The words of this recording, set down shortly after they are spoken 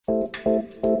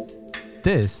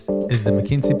This is the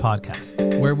McKinsey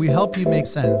Podcast, where we help you make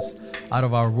sense out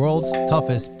of our world's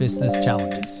toughest business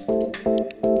challenges.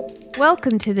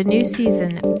 Welcome to the new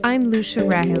season. I'm Lucia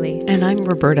Rahili. And I'm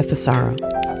Roberta Fasaro.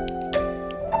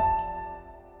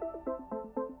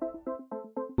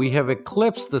 We have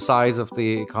eclipsed the size of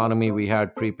the economy we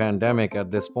had pre-pandemic at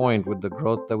this point with the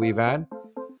growth that we've had.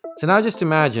 So now just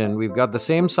imagine we've got the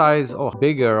same size or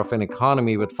bigger of an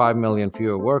economy with 5 million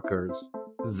fewer workers.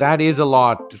 That is a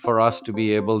lot for us to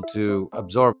be able to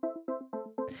absorb.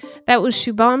 That was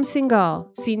Shubham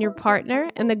Singhal, senior partner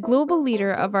and the global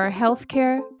leader of our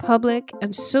healthcare, public,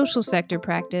 and social sector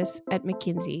practice at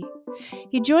McKinsey.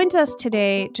 He joins us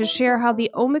today to share how the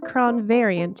Omicron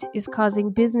variant is causing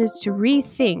business to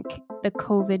rethink the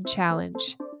COVID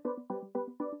challenge.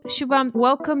 Shubham,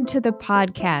 welcome to the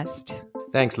podcast.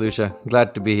 Thanks, Lucia.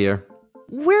 Glad to be here.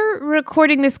 We're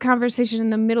recording this conversation in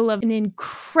the middle of an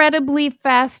incredibly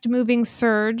fast-moving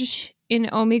surge in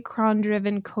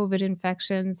Omicron-driven COVID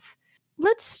infections.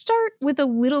 Let's start with a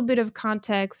little bit of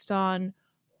context on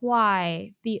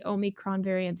why the Omicron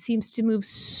variant seems to move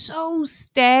so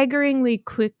staggeringly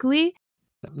quickly.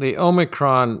 The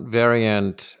Omicron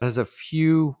variant has a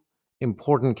few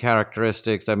important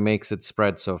characteristics that makes it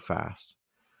spread so fast.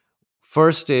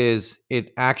 First is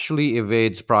it actually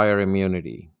evades prior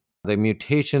immunity. The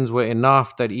mutations were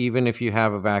enough that even if you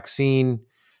have a vaccine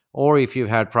or if you've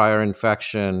had prior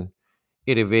infection,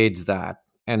 it evades that.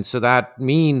 And so that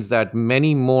means that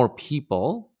many more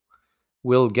people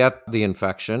will get the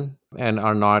infection and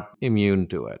are not immune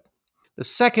to it. The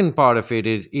second part of it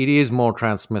is more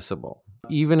transmissible.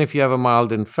 Even if you have a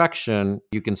mild infection,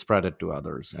 you can spread it to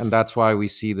others. And that's why we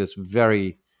see this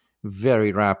very,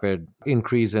 very rapid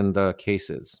increase in the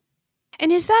cases.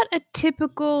 And is that a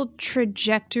typical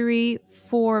trajectory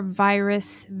for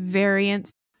virus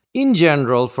variants? In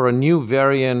general, for a new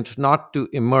variant not to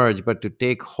emerge but to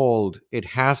take hold, it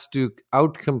has to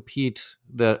outcompete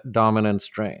the dominant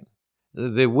strain.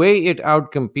 The way it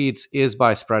outcompetes is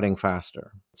by spreading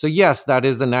faster. So yes, that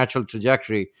is the natural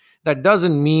trajectory. That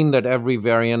doesn't mean that every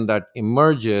variant that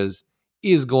emerges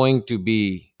is going to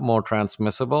be more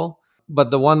transmissible, but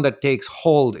the one that takes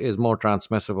hold is more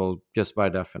transmissible just by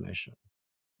definition.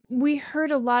 We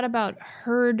heard a lot about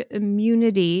herd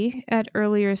immunity at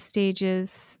earlier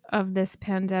stages of this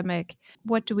pandemic.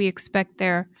 What do we expect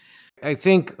there? I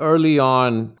think early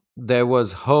on, there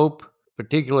was hope,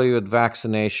 particularly with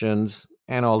vaccinations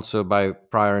and also by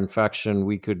prior infection,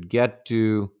 we could get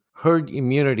to herd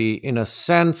immunity in a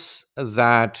sense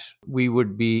that we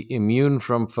would be immune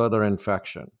from further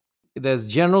infection. There's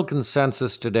general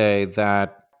consensus today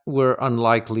that we're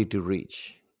unlikely to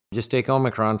reach. Just take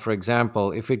Omicron, for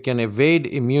example. If it can evade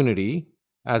immunity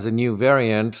as a new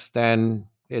variant, then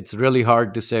it's really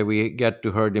hard to say we get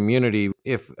to herd immunity.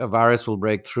 If a virus will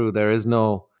break through, there is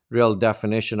no real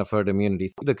definition of herd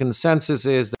immunity. The consensus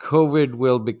is that COVID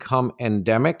will become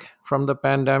endemic from the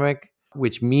pandemic,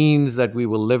 which means that we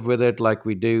will live with it like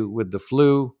we do with the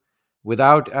flu,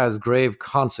 without as grave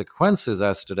consequences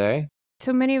as today.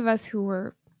 So many of us who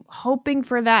were hoping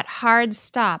for that hard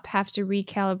stop have to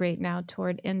recalibrate now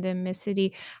toward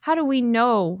endemicity. How do we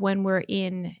know when we're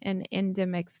in an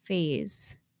endemic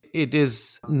phase? It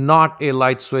is not a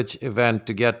light switch event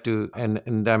to get to an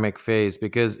endemic phase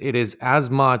because it is as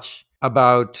much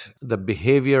about the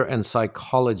behavior and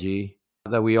psychology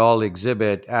that we all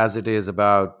exhibit as it is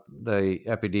about the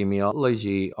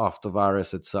epidemiology of the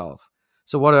virus itself.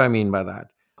 So what do I mean by that?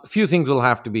 A few things will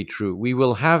have to be true. We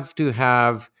will have to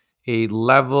have a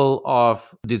level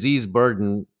of disease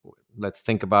burden, let's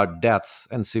think about deaths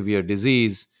and severe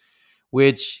disease,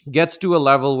 which gets to a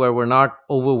level where we're not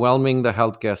overwhelming the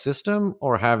healthcare system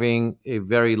or having a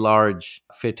very large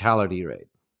fatality rate.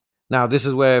 Now, this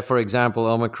is where, for example,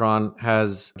 Omicron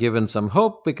has given some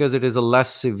hope because it is a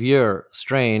less severe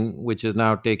strain, which has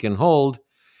now taken hold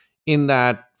in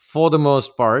that, for the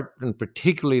most part, and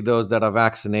particularly those that are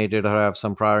vaccinated or have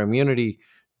some prior immunity,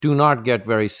 do not get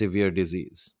very severe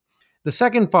disease. The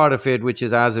second part of it, which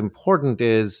is as important,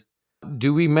 is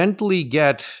do we mentally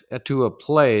get to a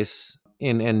place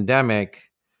in endemic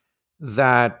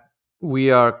that we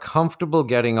are comfortable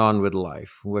getting on with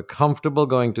life? We're comfortable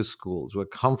going to schools. We're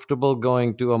comfortable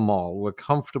going to a mall. We're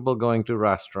comfortable going to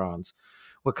restaurants.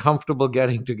 We're comfortable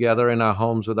getting together in our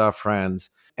homes with our friends.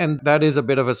 And that is a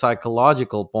bit of a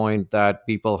psychological point that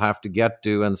people have to get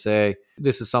to and say,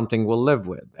 this is something we'll live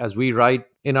with. As we write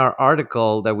in our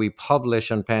article that we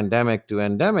publish on pandemic to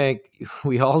endemic,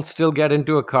 we all still get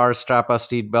into a car, strap our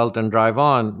seatbelt and drive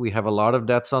on. We have a lot of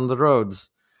deaths on the roads.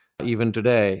 even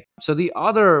today. So the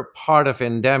other part of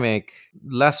endemic,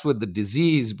 less with the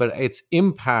disease, but its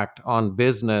impact on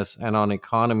business and on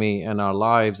economy and our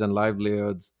lives and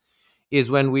livelihoods, is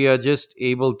when we are just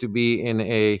able to be in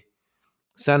a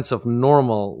sense of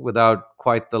normal without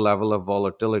quite the level of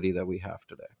volatility that we have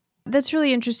today. That's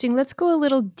really interesting. Let's go a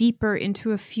little deeper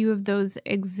into a few of those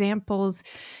examples.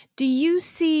 Do you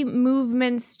see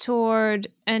movements toward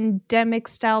endemic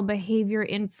style behavior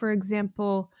in, for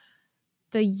example,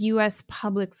 the US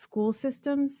public school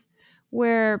systems,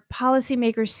 where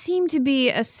policymakers seem to be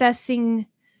assessing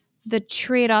the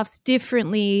trade-offs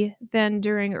differently than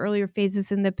during earlier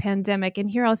phases in the pandemic? And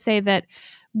here I'll say that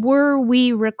were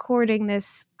we recording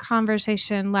this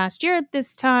conversation last year at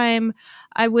this time,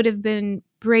 I would have been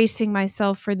bracing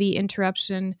myself for the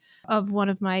interruption of one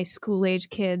of my school-age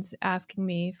kids asking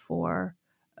me for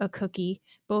a cookie.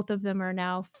 Both of them are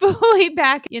now fully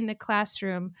back in the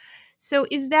classroom. So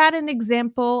is that an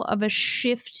example of a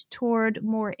shift toward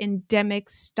more endemic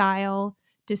style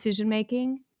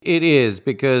decision-making? It is,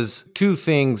 because two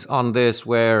things on this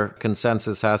where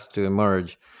consensus has to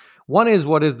emerge. One is,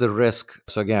 what is the risk?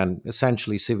 So again,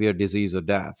 essentially severe disease or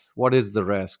death. What is the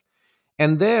risk?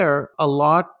 And there, a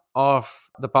lot of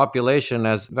the population,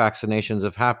 as vaccinations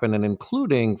have happened, and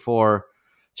including for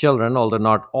children, although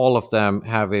not all of them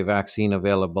have a vaccine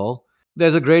available,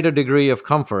 there's a greater degree of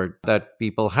comfort that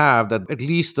people have that at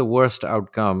least the worst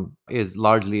outcome is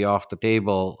largely off the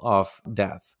table of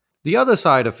death. The other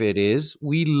side of it is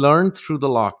we learned through the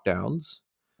lockdowns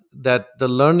that the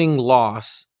learning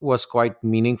loss was quite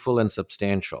meaningful and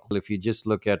substantial. If you just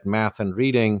look at math and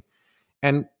reading,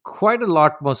 and quite a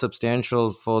lot more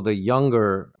substantial for the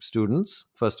younger students,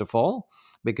 first of all,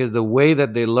 because the way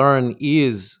that they learn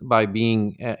is by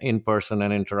being in person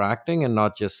and interacting and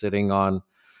not just sitting on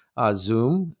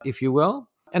Zoom, if you will.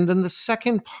 And then the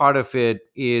second part of it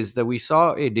is that we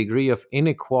saw a degree of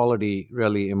inequality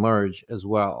really emerge as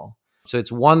well. So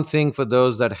it's one thing for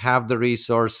those that have the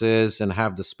resources and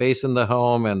have the space in the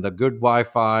home and the good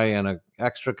Wi-Fi and an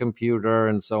extra computer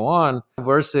and so on,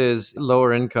 versus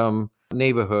lower income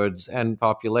neighborhoods and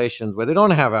populations where they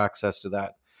don't have access to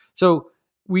that. So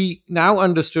we now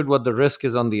understood what the risk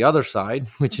is on the other side,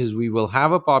 which is we will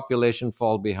have a population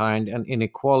fall behind and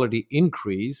inequality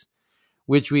increase,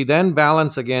 which we then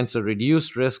balance against a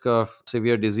reduced risk of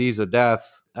severe disease or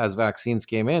death as vaccines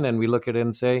came in. And we look at it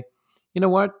and say, you know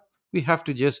what? We have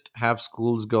to just have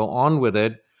schools go on with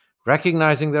it,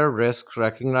 recognizing their risks,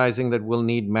 recognizing that we'll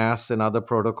need masks and other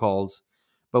protocols,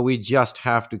 but we just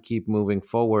have to keep moving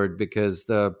forward because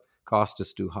the cost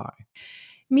is too high.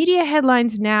 Media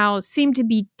headlines now seem to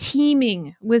be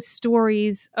teeming with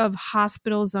stories of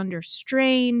hospitals under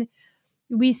strain.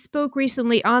 We spoke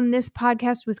recently on this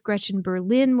podcast with Gretchen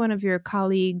Berlin, one of your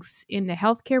colleagues in the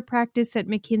healthcare practice at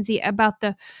McKinsey, about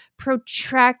the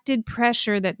protracted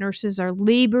pressure that nurses are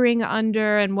laboring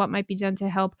under and what might be done to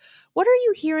help. What are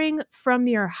you hearing from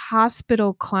your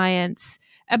hospital clients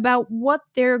about what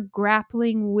they're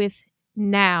grappling with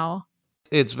now?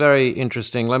 It's very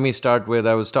interesting. Let me start with,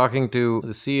 I was talking to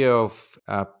the CEO of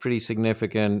a pretty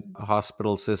significant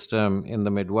hospital system in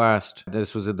the Midwest.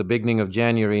 This was at the beginning of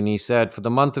January, and he said, for the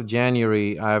month of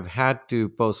January, I've had to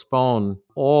postpone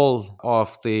all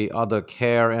of the other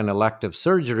care and elective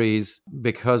surgeries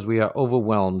because we are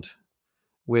overwhelmed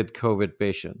with COVID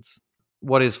patients.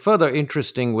 What is further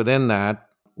interesting within that,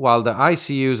 while the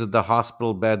ICUs at the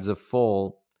hospital beds are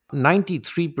full,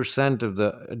 93% of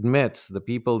the admits, the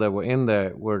people that were in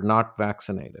there, were not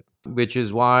vaccinated, which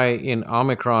is why in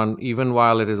Omicron, even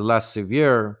while it is less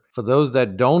severe, for those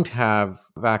that don't have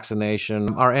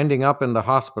vaccination are ending up in the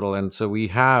hospital. And so we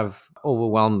have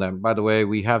overwhelmed them. By the way,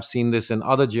 we have seen this in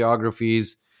other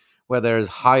geographies where there is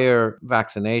higher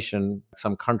vaccination,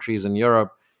 some countries in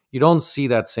Europe. You don't see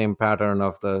that same pattern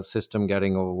of the system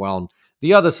getting overwhelmed.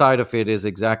 The other side of it is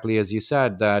exactly as you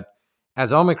said, that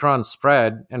as Omicron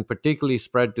spread, and particularly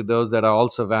spread to those that are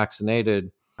also vaccinated,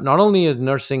 not only is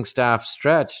nursing staff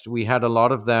stretched, we had a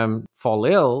lot of them fall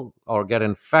ill or get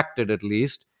infected at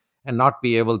least and not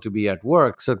be able to be at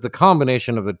work. So the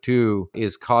combination of the two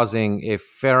is causing a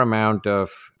fair amount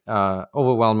of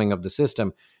overwhelming of the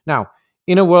system. Now,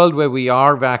 in a world where we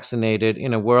are vaccinated,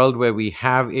 in a world where we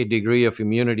have a degree of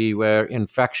immunity where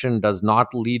infection does not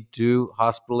lead to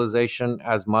hospitalization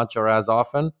as much or as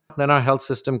often, then our health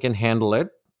system can handle it.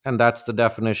 And that's the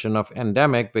definition of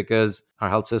endemic, because our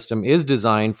health system is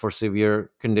designed for severe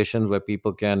conditions where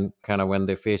people can kind of, when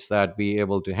they face that, be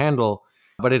able to handle.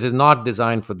 But it is not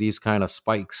designed for these kind of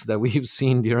spikes that we've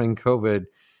seen during COVID.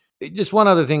 Just one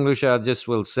other thing, Lucia, I just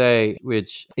will say,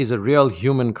 which is a real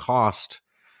human cost,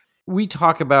 We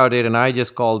talk about it, and I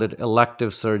just called it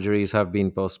elective surgeries have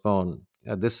been postponed.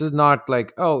 This is not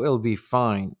like, oh, it'll be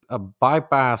fine. A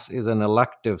bypass is an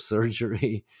elective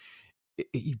surgery.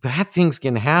 Bad things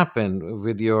can happen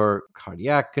with your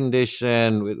cardiac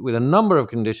condition, with a number of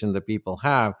conditions that people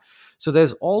have. So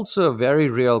there's also a very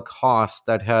real cost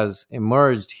that has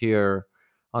emerged here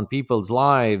on people's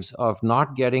lives of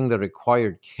not getting the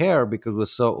required care because we're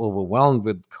so overwhelmed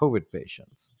with COVID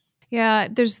patients. Yeah,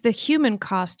 there's the human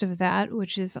cost of that,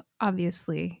 which is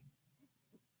obviously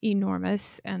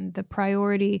enormous, and the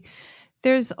priority.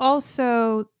 There's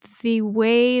also the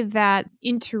way that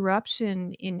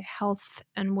interruption in health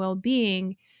and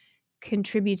well-being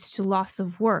contributes to loss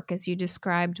of work, as you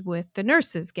described with the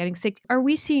nurses getting sick. Are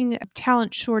we seeing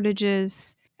talent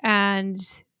shortages and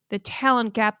the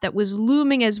talent gap that was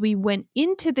looming as we went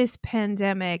into this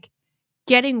pandemic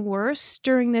getting worse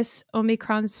during this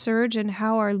Omicron surge, and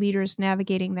how are leaders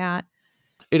navigating that?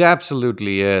 It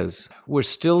absolutely is. We're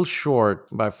still short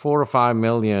by 4 or 5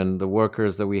 million the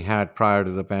workers that we had prior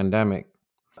to the pandemic.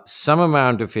 Some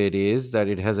amount of it is that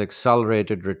it has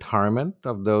accelerated retirement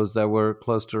of those that were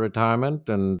close to retirement.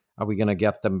 And are we going to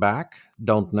get them back?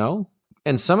 Don't know.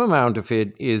 And some amount of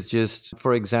it is just,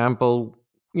 for example,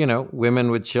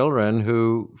 women with children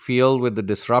who feel with the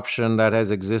disruption that has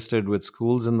existed with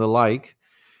schools and the like.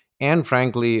 And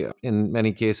frankly, in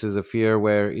many cases, a fear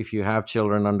where if you have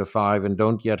children under 5 and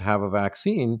don't yet have a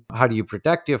vaccine, how do you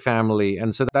protect your family?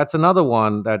 And so that's another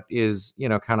one that is,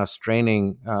 kind of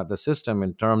straining the system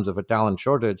in terms of a talent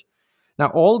shortage. Now,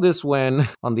 all this when,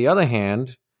 on the other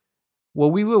hand, what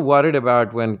we were worried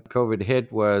about when COVID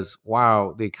hit was,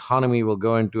 wow, the economy will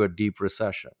go into a deep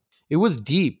recession. It was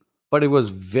deep, but it was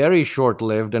very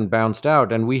short-lived and bounced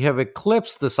out. And we have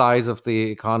eclipsed the size of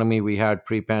the economy we had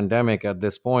pre-pandemic at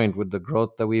this point with the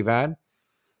growth that we've had.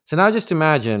 So now just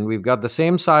imagine we've got the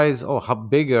same size or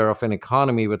bigger of an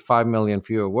economy with 5 million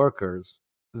fewer workers.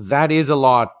 That is a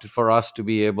lot for us to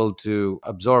be able to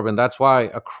absorb. And that's why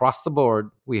across the board,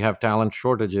 we have talent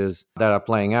shortages that are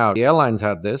playing out. The airlines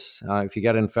had this. If you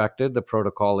get infected, the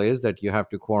protocol is that you have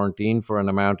to quarantine for an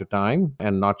amount of time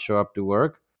and not show up to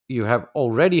work. You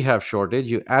already have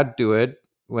shortage. You add to it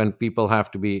when people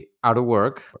have to be out of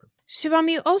work.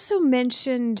 Shubham, you also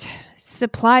mentioned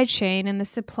supply chain and the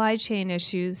supply chain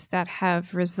issues that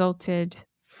have resulted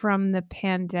from the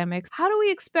pandemic. How do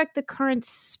we expect the current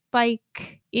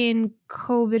spike in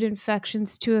COVID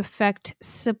infections to affect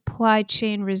supply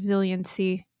chain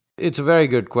resiliency? It's a very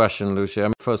good question,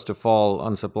 Lucia. First of all,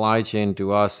 on supply chain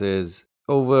to us is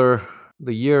over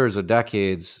the years or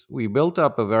decades, we built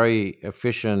up a very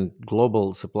efficient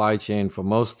global supply chain for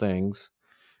most things,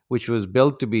 which was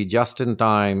built to be just in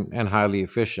time and highly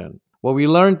efficient. What we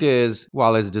learned is,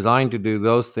 while it's designed to do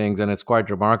those things, and it's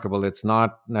quite remarkable, it's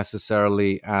not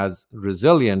necessarily as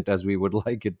resilient as we would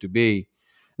like it to be.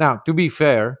 Now, to be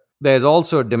fair, there's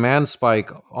also a demand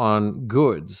spike on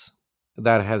goods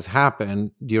that has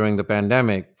happened during the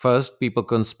pandemic. First, people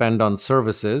couldn't spend on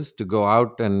services to go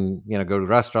out and go to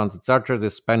restaurants, etc. They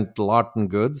spent a lot on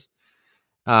goods.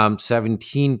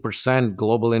 17%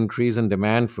 global increase in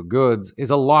demand for goods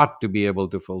is a lot to be able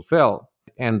to fulfill.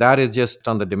 And that is just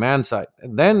on the demand side.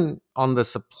 Then on the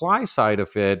supply side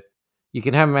of it, you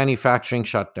can have manufacturing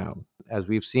shut down. As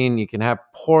we've seen, you can have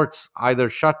ports either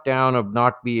shut down or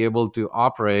not be able to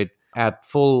operate at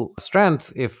full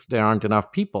strength if there aren't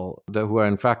enough people who are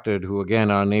infected, who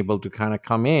again are unable to kind of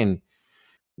come in.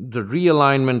 The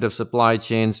realignment of supply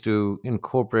chains to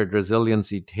incorporate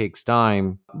resiliency takes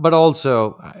time, but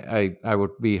also I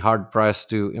would be hard pressed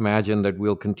to imagine that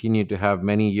we'll continue to have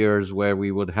many years where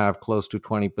we would have close to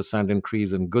 20%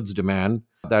 increase in goods demand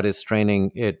that is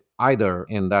straining it either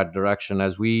in that direction.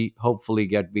 As we hopefully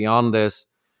get beyond this,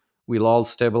 we'll all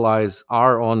stabilize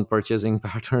our own purchasing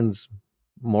patterns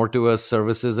more towards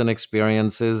services and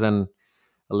experiences, and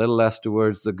a little less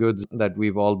towards the goods that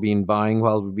we've all been buying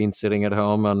while we've been sitting at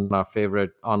home on our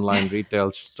favorite online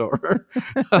retail store.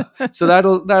 So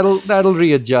that'll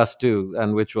readjust too,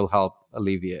 and which will help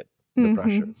alleviate the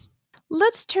pressures.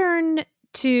 Let's turn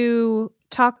to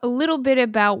talk a little bit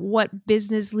about what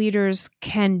business leaders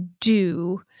can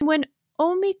do. When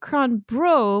Omicron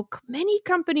broke, many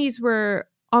companies were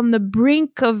on the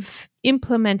brink of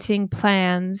implementing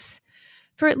plans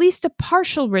for at least a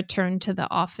partial return to the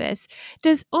office.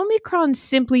 Does Omicron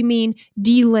simply mean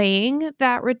delaying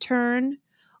that return,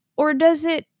 or does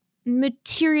it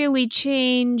materially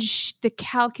change the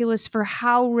calculus for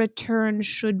how return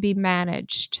should be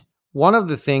managed? One of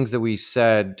the things that we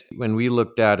said when we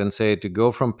looked at and say to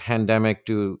go from pandemic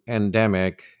to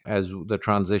endemic, as the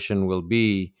transition will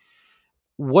be,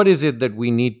 what is it that we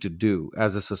need to do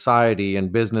as a society,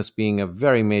 and business being a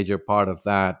very major part of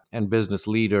that, and business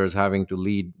leaders having to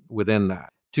lead within that,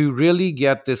 to really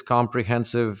get this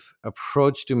comprehensive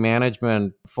approach to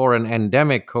management for an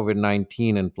endemic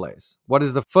COVID-19 in place? What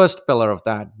is the first pillar of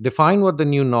that? Define what the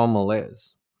new normal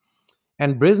is.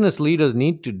 And business leaders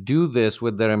need to do this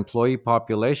with their employee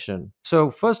population. So,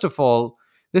 first of all,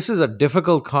 this is a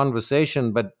difficult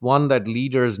conversation, but one that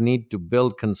leaders need to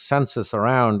build consensus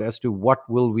around as to what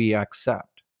will we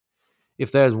accept.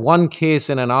 If there's one case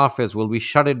in an office, will we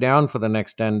shut it down for the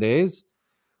next 10 days?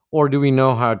 Or do we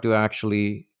know how to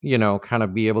actually, kind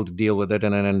of be able to deal with it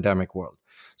in an endemic world?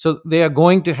 So they are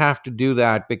going to have to do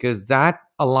that, because that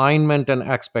alignment and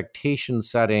expectation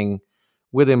setting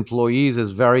with employees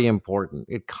is very important.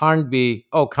 It can't be,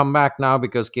 oh, come back now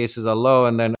because cases are low,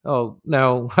 and then, oh,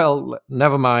 no, well,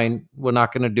 never mind, we're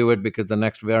not going to do it because the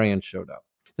next variant showed up.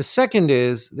 The second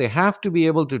is they have to be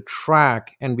able to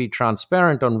track and be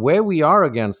transparent on where we are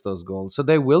against those goals. So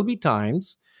there will be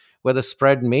times where the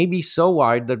spread may be so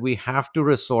wide that we have to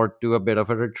resort to a bit of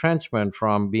a retrenchment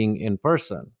from being in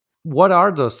person. What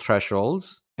are those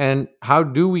thresholds? And how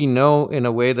do we know in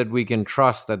a way that we can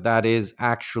trust that that is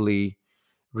actually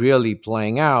really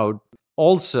playing out?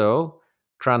 Also,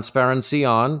 transparency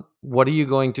on what are you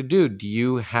going to do? Do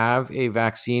you have a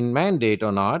vaccine mandate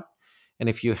or not? And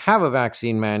if you have a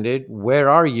vaccine mandate, where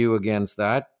are you against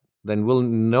that? Then we'll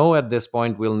know at this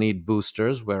point we'll need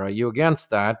boosters. Where are you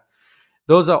against that?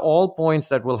 Those are all points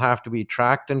that will have to be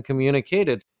tracked and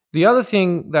communicated. The other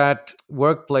thing that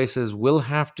workplaces will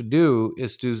have to do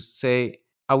is to say,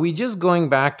 are we just going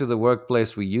back to the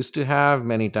workplace we used to have?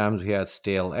 Many times we had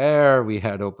stale air, we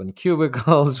had open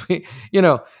cubicles,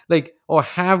 or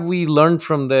have we learned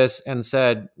from this and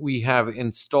said we have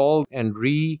installed and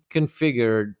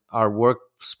reconfigured our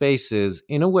workspaces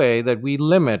in a way that we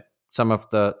limit some of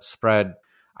the spread?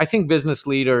 I think business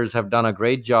leaders have done a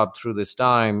great job through this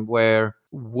time, where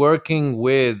working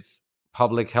with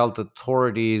public health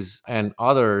authorities and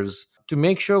others to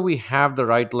make sure we have the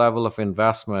right level of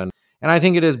investment. And I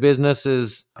think it is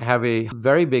businesses have a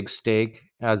very big stake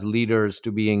as leaders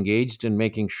to be engaged in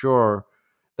making sure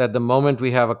that the moment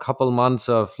we have a couple months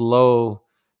of low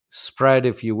spread,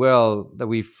 if you will, that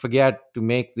we forget to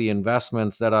make the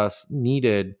investments that are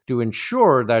needed to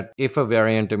ensure that if a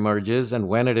variant emerges and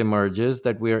when it emerges,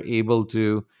 that we are able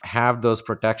to have those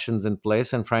protections in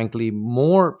place, and frankly,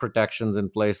 more protections in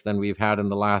place than we've had in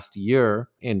the last year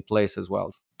in place as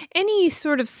well. Any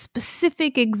sort of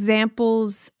specific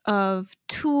examples of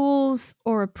tools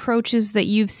or approaches that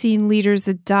you've seen leaders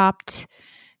adopt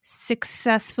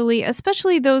successfully,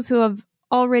 especially those who have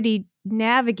already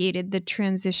navigated the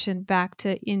transition back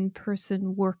to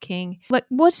in-person working? Like,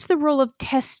 what's the role of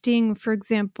testing, for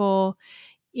example,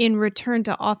 in return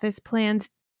to office plans?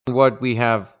 What we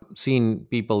have seen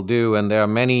people do, and there are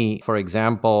many, for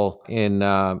example, in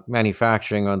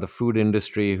manufacturing or the food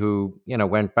industry who,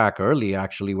 went back early,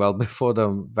 actually, well before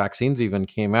the vaccines even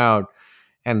came out.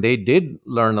 And they did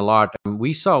learn a lot.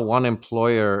 We saw one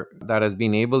employer that has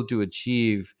been able to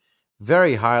achieve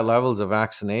very high levels of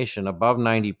vaccination, above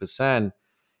 90%.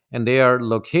 And they are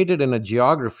located in a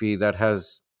geography that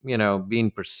has,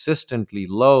 been persistently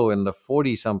low in the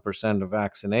 40-some% of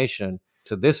vaccination.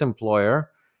 So this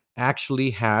employer actually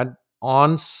had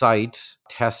on-site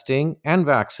testing and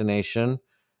vaccination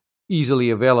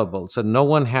easily available. So no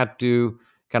one had to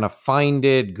kind of find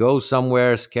it, go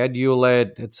somewhere, schedule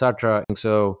it, etc.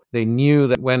 So they knew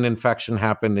that when infection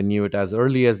happened, they knew it as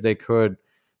early as they could.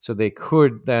 So they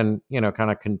could then,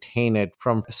 kind of contain it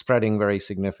from spreading very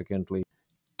significantly.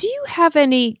 Do you have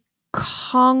any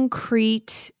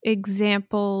concrete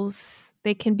examples,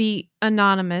 they can be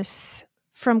anonymous,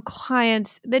 from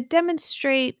clients that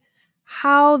demonstrate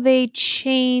how they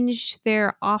changed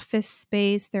their office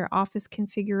space, their office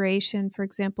configuration, for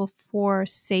example, for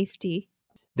safety?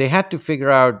 They had to figure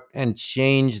out and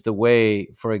change the way,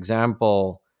 for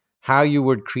example, how you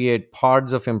would create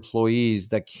pods of employees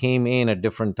that came in at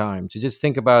different times. You just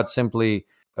think about simply,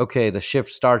 okay, the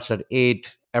shift starts at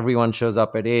 8, everyone shows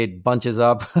up at 8, bunches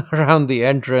up around the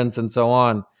entrance and so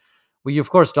on. Well, you of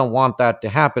course don't want that to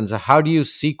happen. So how do you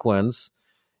sequence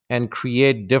and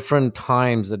create different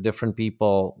times that different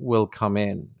people will come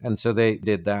in? And so they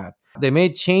did that. They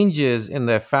made changes in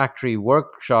their factory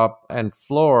workshop and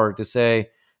floor to say,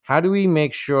 how do we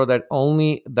make sure that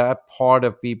only that part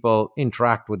of people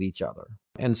interact with each other?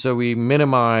 And so we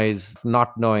minimize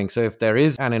not knowing. So if there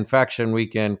is an infection, we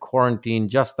can quarantine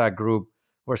just that group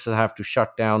versus have to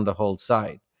shut down the whole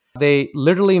site. They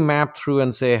literally map through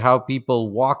and say how people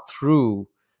walk through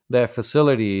their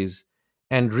facilities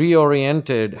and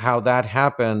reoriented how that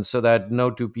happened so that no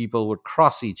two people would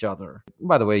cross each other.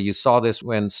 By the way, you saw this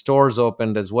when stores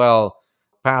opened as well,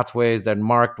 pathways that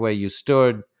marked where you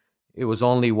stood. It was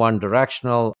only one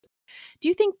directional. Do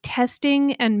you think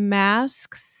testing and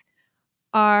masks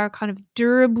are kind of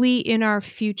durably in our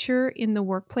future in the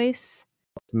workplace?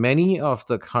 Many of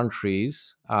the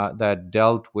countries that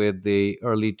dealt with the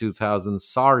early 2000s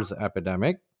SARS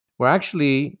epidemic were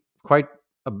actually quite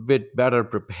a bit better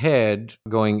prepared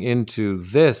going into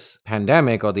this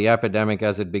pandemic, or the epidemic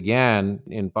as it began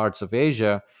in parts of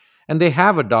Asia. And they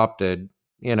have adopted,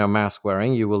 mask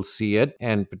wearing. You will see it,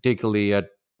 and particularly at,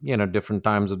 different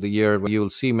times of the year, where you will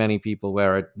see many people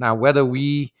wear it. Now, whether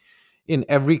in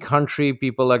every country,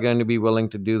 people are going to be willing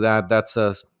to do that, that's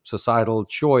a societal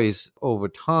choice over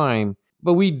time.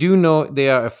 But we do know they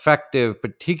are effective,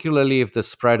 particularly if the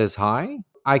spread is high.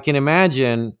 I can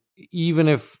imagine, even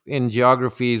if in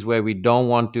geographies where we don't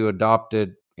want to adopt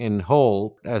it in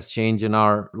whole as change in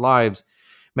our lives,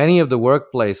 many of the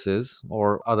workplaces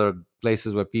or other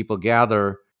places where people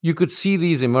gather, you could see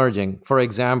these emerging. For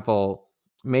example,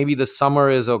 maybe the summer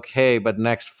is okay, but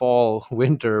next fall,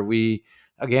 winter, we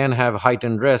again have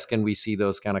heightened risk, and we see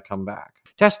those kind of come back.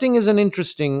 Testing is an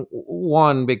interesting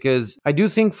one because I do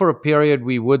think for a period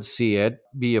we would see it,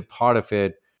 be a part of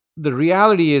it. The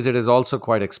reality is it is also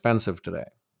quite expensive today.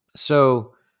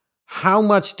 So how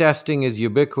much testing is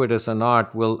ubiquitous or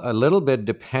not will a little bit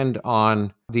depend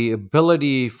on the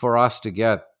ability for us to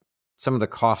get some of the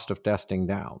cost of testing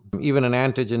down. Even an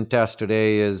antigen test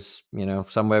today is,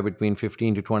 somewhere between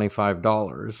 $15 to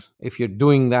 $25. If you're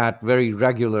doing that very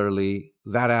regularly,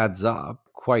 that adds up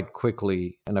quite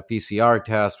quickly. And a PCR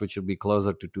test, which would be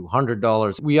closer to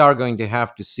 $200, we are going to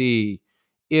have to see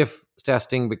if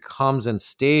testing becomes and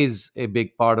stays a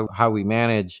big part of how we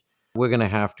manage. We're going to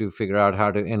have to figure out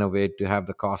how to innovate to have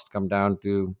the cost come down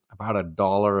to about $1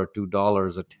 or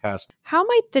 $2 a test. How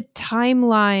might the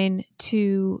timeline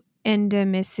to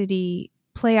endemicity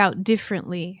play out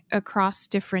differently across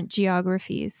different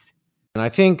geographies? And I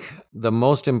think the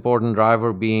most important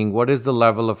driver being, what is the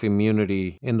level of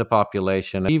immunity in the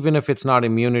population? Even if it's not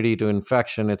immunity to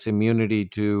infection, it's immunity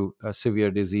to severe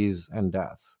disease and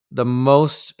death. The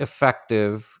most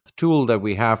effective tool that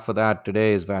we have for that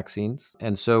today is vaccines.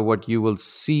 And so what you will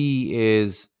see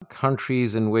is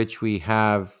countries in which we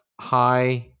have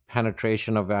high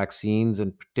penetration of vaccines,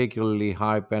 and particularly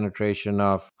high penetration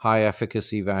of high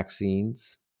efficacy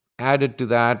vaccines. Added to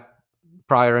that,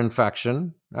 prior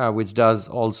infection, which does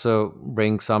also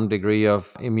bring some degree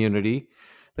of immunity.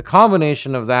 The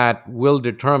combination of that will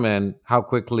determine how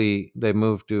quickly they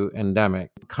move to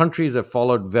endemic. Countries have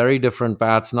followed very different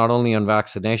paths, not only on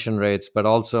vaccination rates, but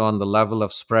also on the level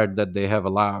of spread that they have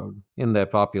allowed in their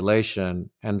population.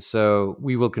 And so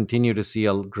we will continue to see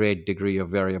a great degree of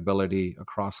variability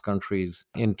across countries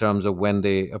in terms of when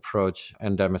they approach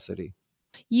endemicity.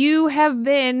 You have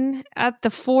been at the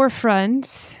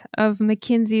forefront of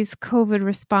McKinsey's COVID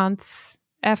response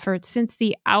efforts since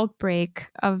the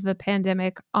outbreak of the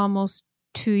pandemic almost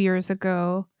 2 years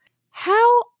ago.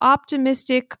 How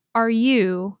optimistic are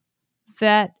you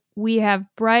that we have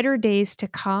brighter days to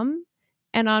come,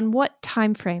 and on what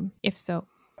time frame, if so?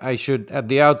 I should at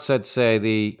the outset say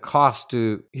the cost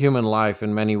to human life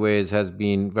in many ways has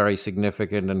been very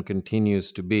significant and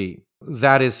continues to be.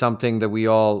 That is something that we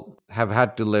all have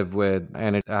had to live with,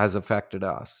 and it has affected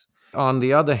us. On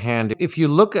the other hand, if you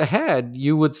look ahead,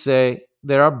 you would say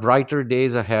there are brighter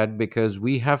days ahead because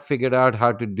we have figured out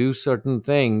how to do certain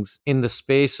things in the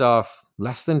space of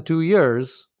less than 2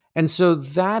 years. And so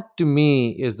that to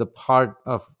me is the part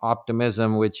of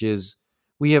optimism, which is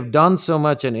we have done so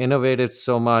much and innovated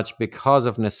so much because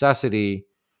of necessity.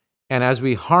 And as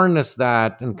we harness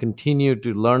that and continue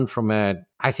to learn from it,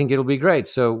 I think it'll be great.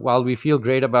 So while we feel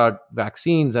great about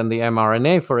vaccines and the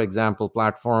mRNA, for example,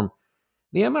 platform,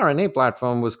 the mRNA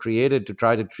platform was created to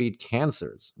try to treat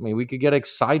cancers. I mean, we could get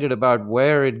excited about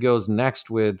where it goes next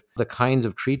with the kinds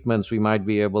of treatments we might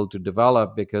be able to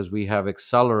develop because we have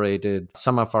accelerated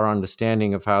some of our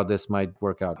understanding of how this might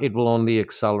work out. It will only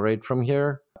accelerate from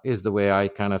here, is the way I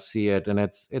kind of see it. And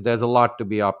there's a lot to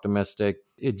be optimistic.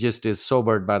 It just is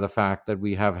sobered by the fact that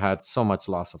we have had so much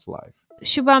loss of life.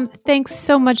 Shubham, thanks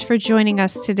so much for joining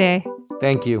us today.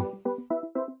 Thank you.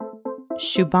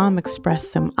 Shubham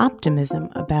expressed some optimism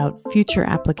about future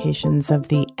applications of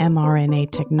the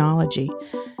mRNA technology.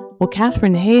 Well,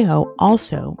 Catherine Hayhoe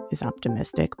also is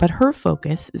optimistic, but her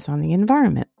focus is on the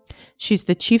environment. She's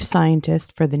the chief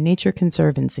scientist for the Nature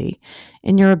Conservancy,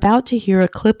 and you're about to hear a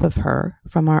clip of her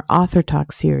from our Author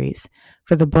Talk series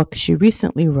for the book she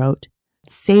recently wrote,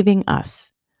 Saving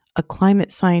Us, A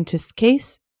Climate Scientist's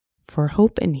Case for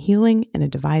hope and healing in a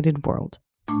divided world.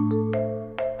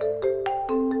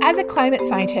 As a climate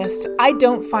scientist, I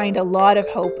don't find a lot of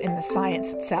hope in the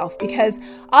science itself because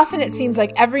often it seems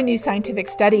like every new scientific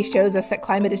study shows us that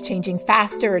climate is changing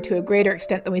faster or to a greater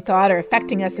extent than we thought or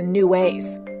affecting us in new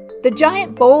ways. The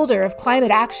giant boulder of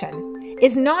climate action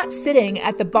is not sitting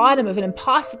at the bottom of an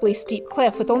impossibly steep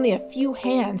cliff with only a few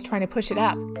hands trying to push it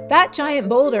up. That giant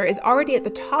boulder is already at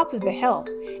the top of the hill,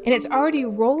 and it's already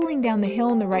rolling down the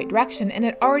hill in the right direction, and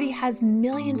it already has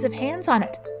millions of hands on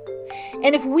it.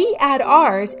 And if we add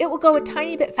ours, it will go a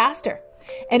tiny bit faster.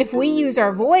 And if we use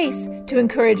our voice to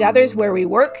encourage others where we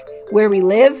work, where we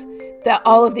live,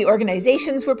 all of the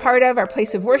organizations we're part of, our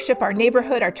place of worship, our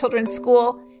neighborhood, our children's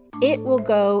school, it will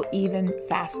go even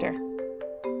faster.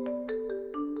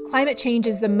 Climate change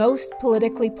is the most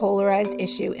politically polarized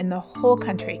issue in the whole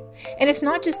country. And it's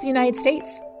not just the United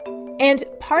States. And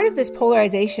part of this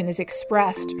polarization is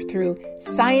expressed through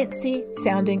sciencey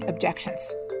sounding objections.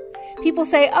 People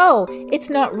say, oh, it's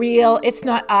not real, it's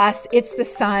not us, it's the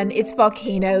sun, it's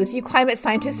volcanoes. You climate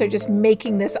scientists are just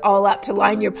making this all up to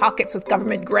line your pockets with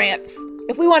government grants.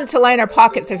 If we wanted to line our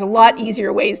pockets, there's a lot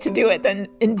easier ways to do it than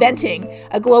inventing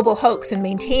a global hoax and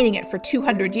maintaining it for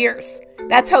 200 years.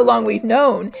 That's how long we've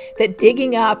known that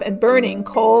digging up and burning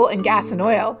coal and gas and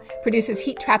oil produces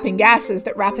heat-trapping gases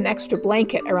that wrap an extra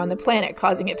blanket around the planet,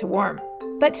 causing it to warm.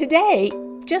 But today,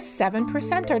 just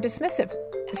 7% are dismissive.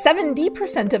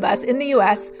 70% of us in the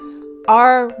US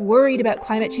are worried about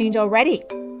climate change already.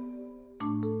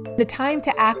 The time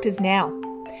to act is now.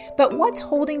 But what's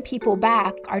holding people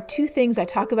back are two things I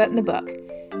talk about in the book: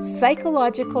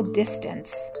 psychological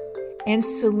distance and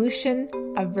solution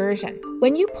aversion.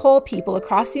 When you poll people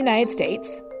across the United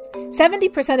States,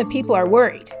 70% of people are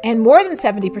worried, and more than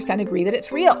 70% agree that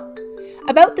it's real.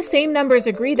 About the same numbers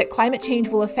agree that climate change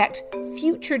will affect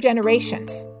future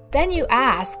generations. Then you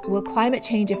ask, will climate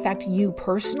change affect you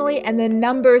personally? And the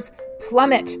numbers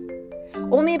plummet.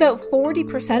 Only about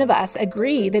 40% of us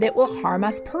agree that it will harm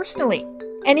us personally.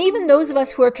 And even those of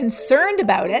us who are concerned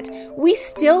about it, we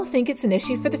still think it's an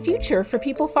issue for the future, for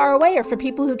people far away, or for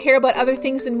people who care about other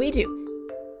things than we do.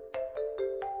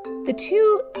 The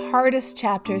two hardest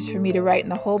chapters for me to write in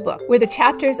the whole book were the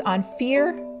chapters on fear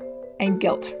and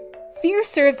guilt. Fear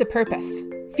serves a purpose.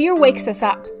 Fear wakes us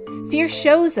up. Fear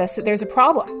shows us that there's a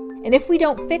problem. And if we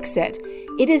don't fix it,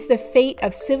 it is the fate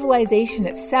of civilization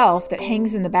itself that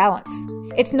hangs in the balance.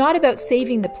 It's not about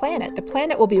saving the planet. The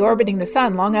planet will be orbiting the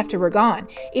sun long after we're gone.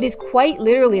 It is quite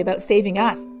literally about saving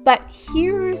us. But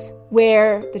here's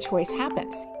where the choice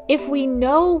happens. If we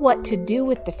know what to do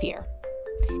with the fear,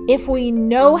 if we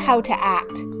know how to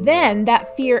act, then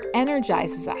that fear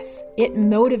energizes us. It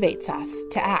motivates us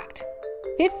to act.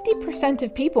 50%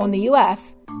 of people in the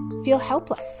US feel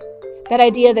helpless. That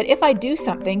idea that if I do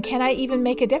something, can I even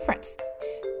make a difference?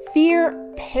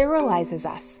 Fear paralyzes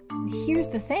us. And here's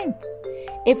the thing.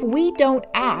 If we don't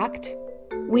act,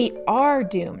 we are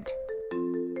doomed.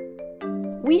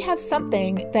 We have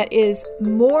something that is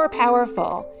more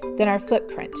powerful than our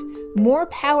footprint, more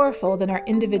powerful than our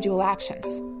individual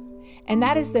actions. And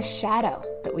that is the shadow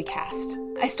that we cast.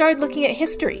 I started looking at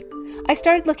history. I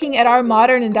started looking at our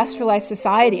modern industrialized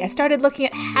society. I started looking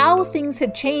at how things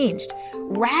had changed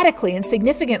radically and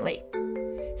significantly.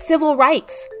 Civil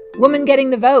rights, women getting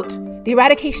the vote, the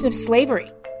eradication of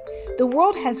slavery. The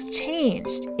world has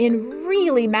changed in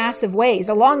really massive ways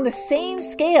along the same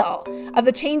scale of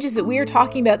the changes that we are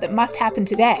talking about that must happen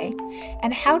today.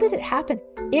 And how did it happen?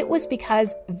 It was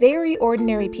because very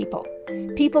ordinary people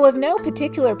of no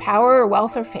particular power or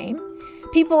wealth or fame,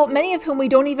 people, many of whom we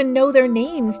don't even know their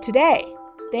names today,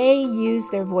 they use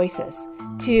their voices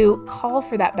to call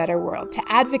for that better world, to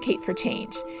advocate for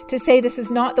change, to say this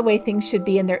is not the way things should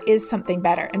be and there is something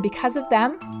better. And because of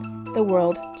them, the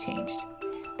world changed.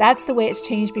 That's the way it's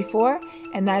changed before,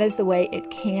 and that is the way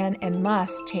it can and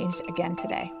must change again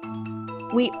today.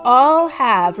 We all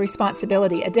have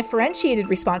responsibility, a differentiated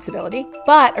responsibility,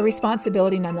 but a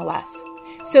responsibility nonetheless.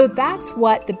 So that's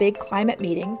what the big climate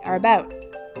meetings are about.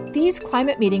 These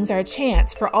climate meetings are a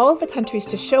chance for all of the countries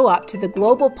to show up to the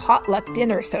global potluck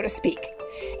dinner, so to speak,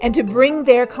 and to bring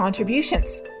their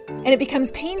contributions. And it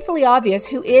becomes painfully obvious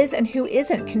who is and who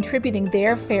isn't contributing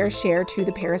their fair share to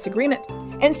the Paris Agreement.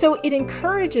 And so it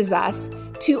encourages us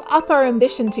to up our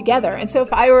ambition together. And so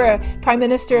if I were a prime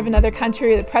minister of another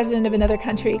country or the president of another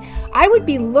country, I would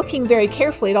be looking very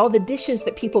carefully at all the dishes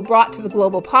that people brought to the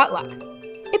global potluck.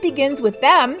 It begins with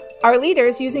them, our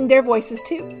leaders, using their voices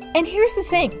too. And here's the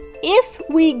thing. If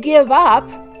we give up,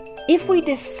 if we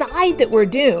decide that we're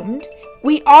doomed,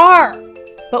 we are.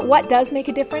 But what does make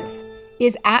a difference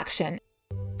is action.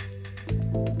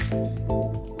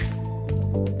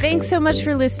 Thanks so much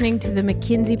for listening to the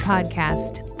McKinsey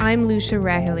Podcast. I'm Lucia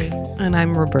Rahilly. And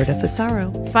I'm Roberta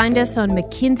Fasaro. Find us on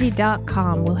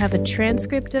mckinsey.com. We'll have a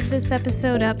transcript of this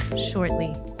episode up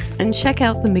shortly. And check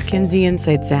out the McKinsey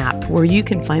Insights app, where you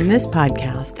can find this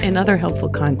podcast and other helpful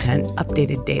content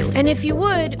updated daily. And if you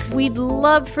would, we'd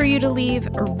love for you to leave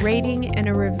a rating and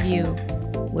a review.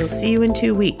 We'll see you in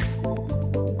 2 weeks.